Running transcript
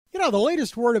The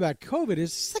latest word about COVID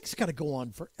is this thing's going to go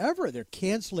on forever. They're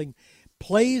canceling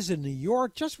plays in New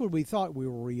York just when we thought we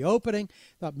were reopening,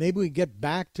 thought maybe we'd get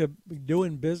back to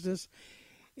doing business.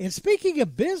 And speaking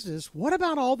of business, what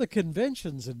about all the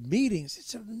conventions and meetings?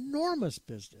 It's an enormous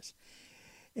business.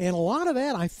 And a lot of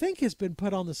that, I think, has been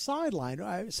put on the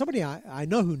sideline. Somebody I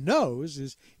know who knows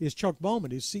is Chuck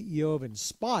Bowman, who's CEO of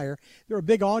Inspire. They're a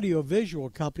big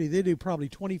audio-visual company. They do probably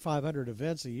 2,500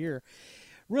 events a year,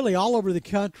 really all over the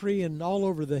country and all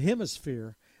over the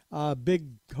hemisphere. Big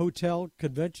hotel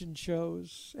convention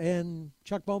shows. And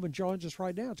Chuck Bowman joins us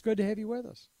right now. It's good to have you with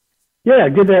us. Yeah,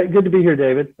 good to be here,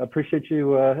 David. I appreciate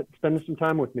you spending some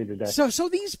time with me today. So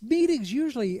these meetings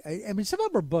usually, I mean, some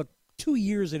of them are booked 2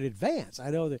 years in advance. I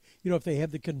know that, if they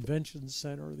have the convention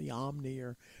center or the Omni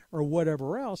or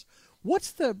whatever else,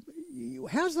 how's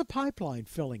the pipeline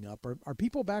filling up? Are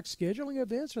people back scheduling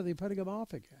events, or are they putting them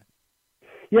off again?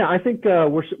 Yeah, I think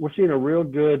we're seeing a real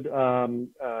good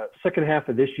second half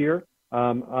of this year.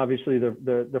 Obviously,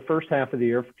 the first half of the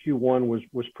year, Q1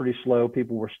 was pretty slow.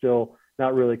 People were still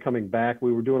not really coming back.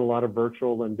 We were doing a lot of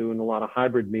virtual and doing a lot of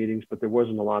hybrid meetings, but there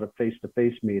wasn't a lot of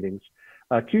face-to-face meetings.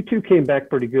 Q2 came back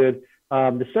pretty good.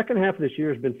 The second half of this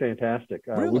year has been fantastic.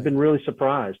 Really? We've been really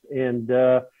surprised, and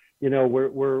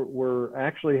we're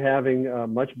actually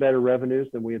having much better revenues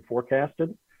than we had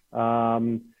forecasted.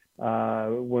 When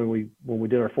we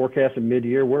did our forecast in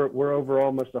mid-year, we're over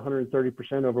almost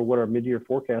 130% over what our mid-year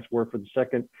forecasts were for the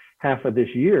second half of this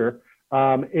year.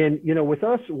 With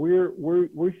us,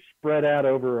 we're spread out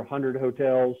over 100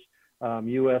 hotels,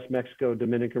 U.S., Mexico,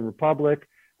 Dominican Republic,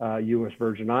 U.S.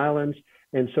 Virgin Islands.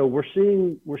 And so we're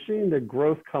seeing the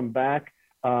growth come back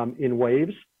in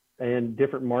waves, and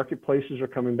different marketplaces are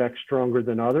coming back stronger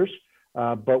than others.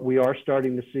 But we are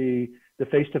starting to see the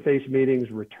face-to-face meetings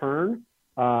return.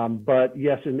 But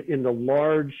yes, in the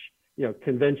large,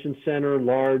 convention center,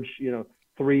 large,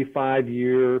 3-5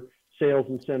 year sales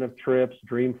incentive trips,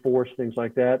 Dreamforce, things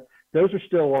like that, those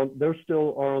still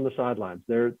are on the sidelines.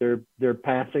 They're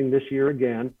passing this year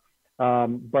again.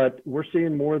 But we're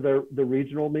seeing more of the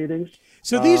regional meetings.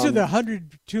 So these are the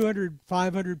 100, 200,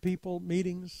 500 people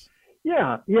meetings?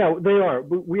 Yeah, they are.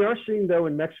 We are seeing, though,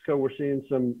 in Mexico, we're seeing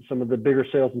some of the bigger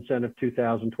sales incentive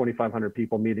 2,000, 2,500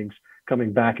 people meetings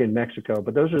coming back in Mexico.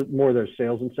 But those are more of those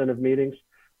sales incentive meetings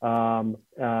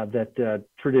that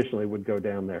traditionally would go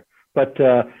down there. But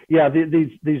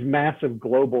these massive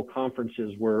global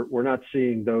conferences, we're not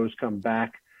seeing those come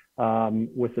back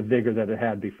with the vigor that it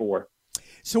had before.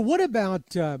 So what about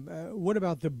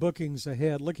the bookings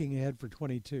ahead, looking ahead for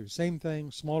 22? Same thing,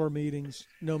 smaller meetings,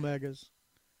 no megas?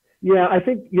 Yeah, I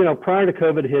think, prior to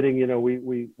COVID hitting,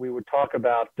 we would talk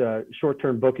about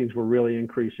short-term bookings were really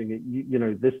increasing.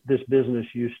 This business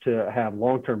used to have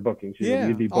long-term bookings.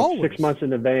 You'd be booked always. 6 months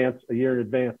in advance, a year in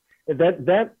advance.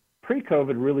 That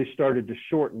pre-COVID really started to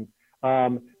shorten.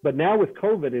 But now with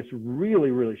COVID, it's really,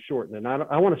 really shortened. And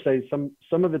I want to say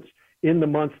some of it's in the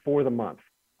month for the month.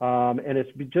 And it's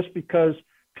just because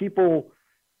people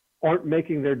aren't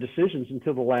making their decisions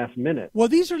until the last minute. Well,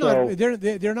 these are not,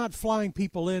 they're not flying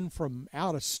people in from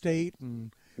out of state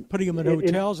and putting them in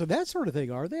hotels and that sort of thing,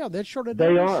 are they? Are that short of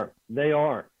numbers? They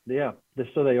are. Yeah.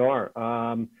 So they are.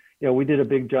 We did a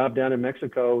big job down in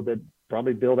Mexico that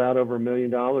probably billed out over $1 million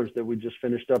that we just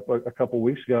finished up a couple of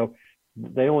weeks ago.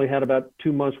 They only had about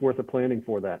 2 months worth of planning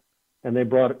for that. And they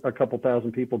brought a couple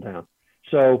thousand people down.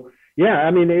 So, yeah,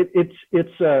 I mean,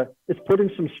 it's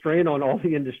putting some strain on all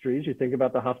the industries. You think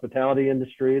about the hospitality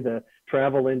industry, the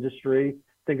travel industry.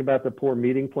 Think about the poor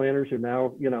meeting planners who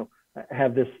now,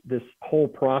 have this whole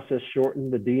process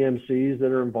shortened. The DMCs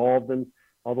that are involved in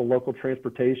all the local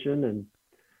transportation, and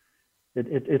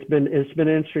it's been an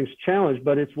interesting challenge.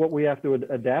 But it's what we have to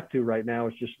adapt to right now.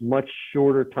 It's just much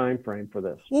shorter time frame for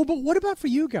this. Well, but what about for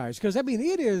you guys? Because I mean,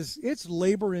 it's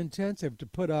labor intensive to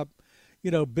put up,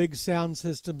 big sound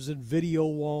systems and video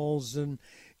walls and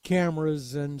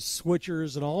cameras and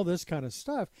switchers and all this kind of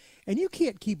stuff. And you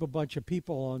can't keep a bunch of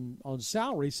people on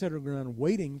salary sitting around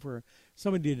waiting for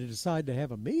somebody to decide to have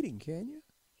a meeting, can you?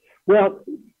 Well,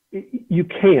 you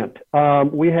can't.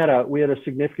 We had a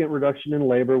significant reduction in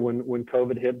labor when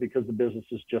COVID hit because the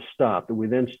businesses just stopped. And we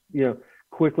then,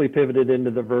 quickly pivoted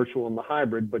into the virtual and the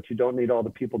hybrid, but you don't need all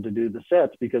the people to do the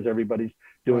sets because everybody's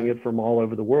doing it from all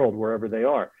over the world, wherever they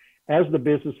are. As the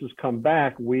businesses come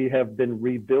back, we have been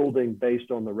rebuilding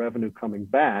based on the revenue coming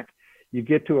back. You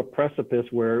get to a precipice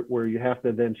where you have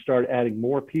to then start adding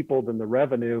more people than the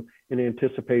revenue in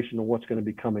anticipation of what's going to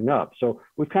be coming up. So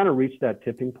we've kind of reached that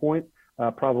tipping point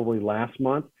probably last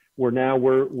month, where now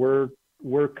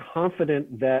we're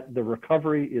confident that the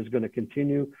recovery is going to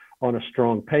continue on a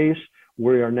strong pace.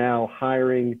 We are now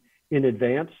hiring in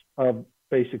advance of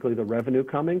basically the revenue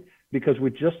coming, because we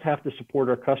just have to support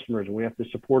our customers and we have to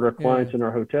support our clients in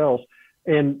our hotels.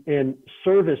 And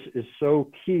service is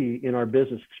so key in our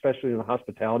business, especially in the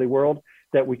hospitality world,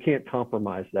 that we can't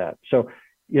compromise that. So,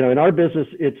 in our business,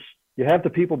 you have the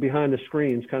people behind the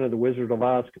screens, kind of the Wizard of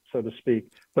Oz, so to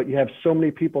speak, but you have so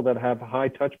many people that have high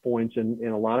touch points and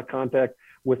a lot of contact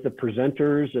with the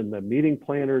presenters and the meeting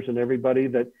planners and everybody,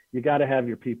 that you got to have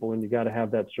your people and you got to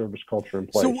have that service culture in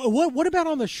place. So what about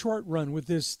on the short run with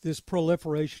this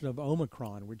proliferation of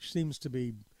Omicron, which seems to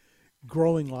be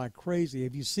growing like crazy?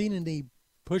 Have you seen any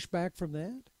pushback from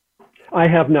that? I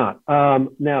have not.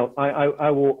 Now,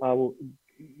 I will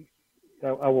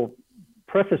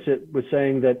preface it with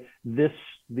saying that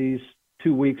these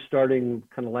 2 weeks, starting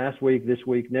kind of last week, this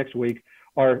week, next week,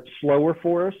 are slower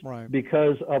for us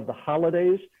because of the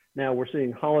holidays. Now we're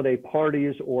seeing holiday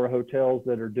parties or hotels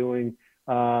that are doing,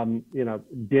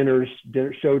 dinners,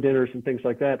 show dinners and things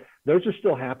like that. Those are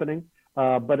still happening.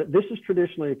 But this is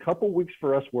traditionally a couple weeks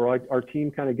for us where our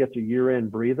team kind of gets a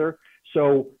year-end breather.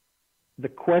 So the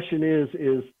question is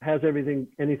has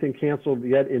anything canceled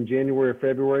yet in January or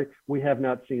February? We have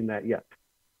not seen that yet.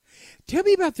 Tell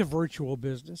me about the virtual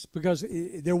business, because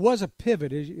there was a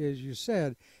pivot, as you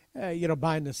said,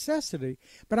 by necessity.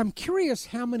 But I'm curious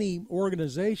how many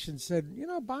organizations said,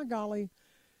 by golly,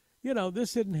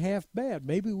 this isn't half bad.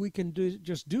 Maybe we can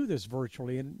just do this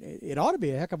virtually, and it ought to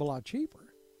be a heck of a lot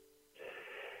cheaper.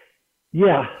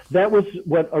 Yeah, that was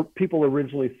what people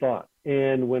originally thought.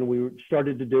 And when we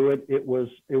started to do it, it was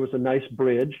a nice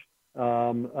bridge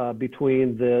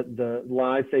between the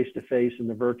live face-to-face and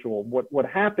the virtual. What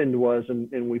happened was,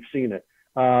 and we've seen it,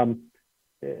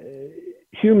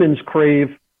 humans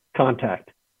crave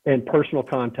contact and personal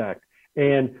contact.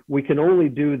 And we can only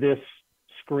do this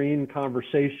screen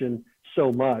conversation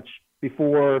so much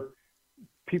before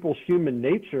people's human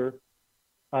nature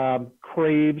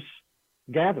craves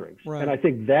gatherings. Right. And I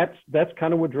think that's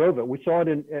kind of what drove it. We saw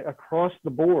it across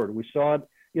the board. We saw it,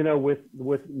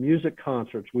 with music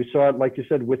concerts. We saw it, like you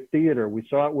said, with theater. We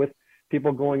saw it with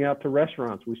people going out to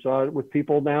restaurants. We saw it with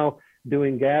people now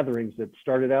doing gatherings that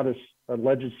started out as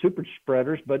alleged super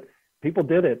spreaders, but people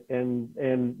did it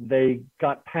and they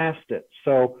got past it.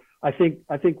 So I think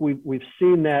we've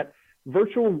seen that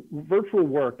virtual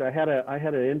worked. I had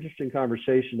an interesting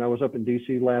conversation. I was up in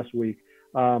DC last week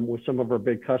with some of our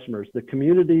big customers. The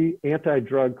Community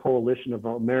Anti-Drug Coalition of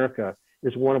America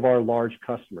is one of our large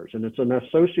customers, and it's an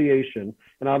association,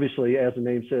 and obviously, as the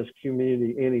name says,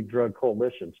 Community Anti-Drug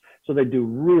Coalitions. So they do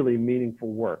really meaningful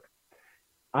work.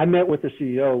 I met with the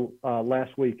CEO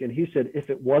last week, and he said, if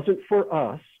it wasn't for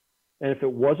us, and if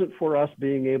it wasn't for us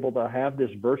being able to have this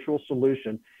virtual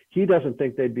solution, he doesn't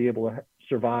think they'd be able to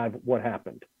survive what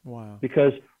happened. Wow.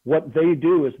 Because what they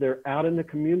do is they're out in the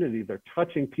community, they're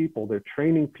touching people, they're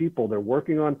training people, they're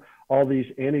working on all these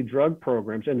anti-drug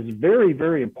programs, and it's very,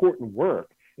 very important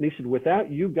work. And he said,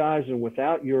 without you guys and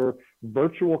without your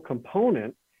virtual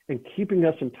component and keeping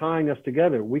us and tying us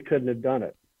together, we couldn't have done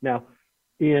it. Now,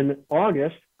 in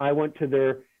August, I went to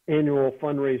their annual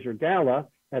fundraiser gala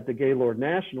at the Gaylord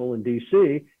National in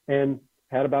DC and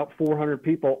had about 400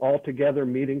 people all together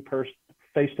meeting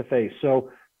face-to-face. So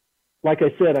like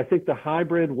I said, I think the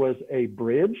hybrid was a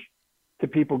bridge to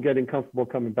people getting comfortable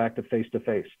coming back to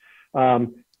face-to-face.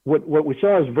 What we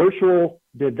saw is virtual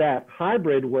did that.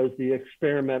 Hybrid was the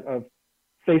experiment of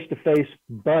face-to-face,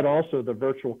 but also the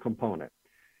virtual component.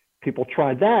 People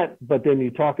tried that, but then you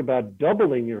talk about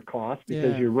doubling your cost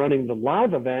because you're running the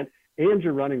live event and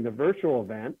you're running the virtual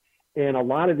event. And a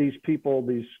lot of these people,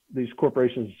 these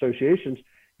corporations, associations,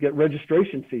 get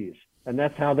registration fees. And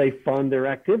that's how they fund their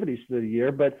activities through the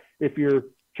year. But if you're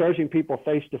charging people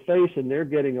face-to-face and they're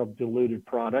getting a diluted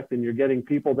product, and you're getting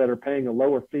people that are paying a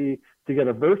lower fee to get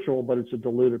a virtual, but it's a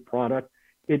diluted product,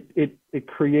 it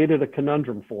created a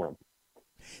conundrum for them.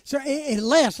 So, and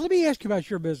last, let me ask you about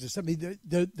your business. I mean,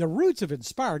 the roots of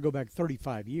Inspire go back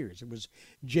 35 years. It was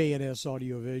J&S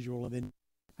Audiovisual, and then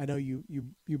I know you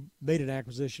made an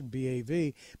acquisition,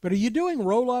 BAV. But are you doing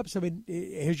roll-ups? I mean,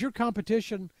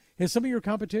 has some of your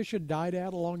competition died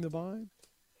out along the vine?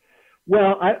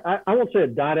 Well, I won't say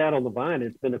it died out on the vine.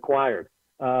 It's been acquired.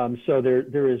 So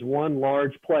there is one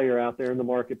large player out there in the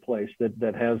marketplace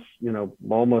that has,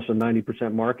 almost a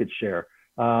 90% market share.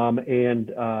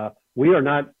 And we are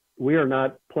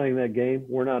not playing that game.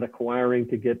 We're not acquiring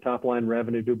to get top line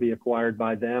revenue to be acquired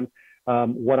by them.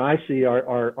 What I see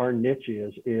our niche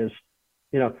is,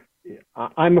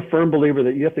 I'm a firm believer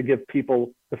that you have to give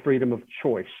people the freedom of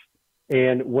choice.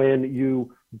 And when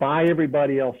you buy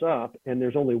everybody else up and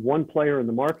there's only one player in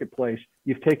the marketplace,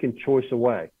 you've taken choice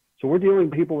away. So we're dealing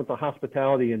with people with the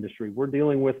hospitality industry. We're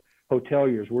dealing with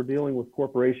hoteliers. We're dealing with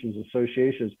corporations,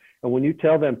 associations. And when you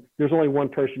tell them there's only one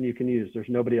person you can use, there's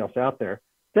nobody else out there,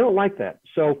 they don't like that.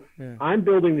 So I'm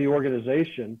building the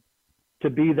organization to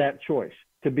be that choice,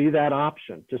 to be that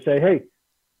option, to say, hey,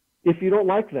 if you don't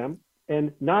like them,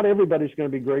 and not everybody's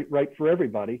going to be right for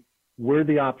everybody, we're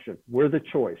the option, we're the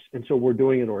choice. And so we're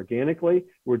doing it organically,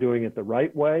 we're doing it the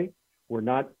right way. We're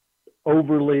not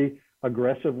overly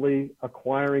aggressively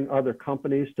acquiring other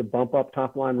companies to bump up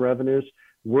top line revenues.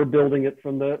 We're building it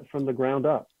from the ground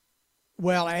up.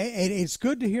 Well, and it's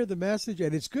good to hear the message,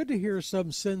 and it's good to hear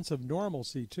some sense of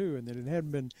normalcy too, and that it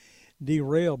hadn't been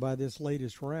derailed by this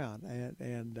latest round.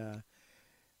 And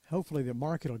hopefully the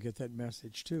market will get that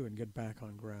message too and get back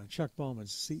on ground. Chuck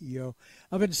Bowman's CEO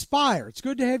of Inspire. It's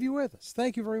good to have you with us.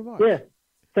 Thank you very much. Yeah,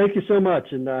 thank you so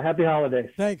much, and happy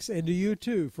holidays. Thanks, and to you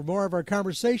too. For more of our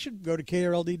conversation, go to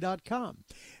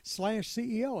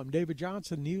krld.com/CEO. I'm David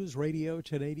Johnson, News Radio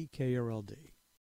 1080 KRLD.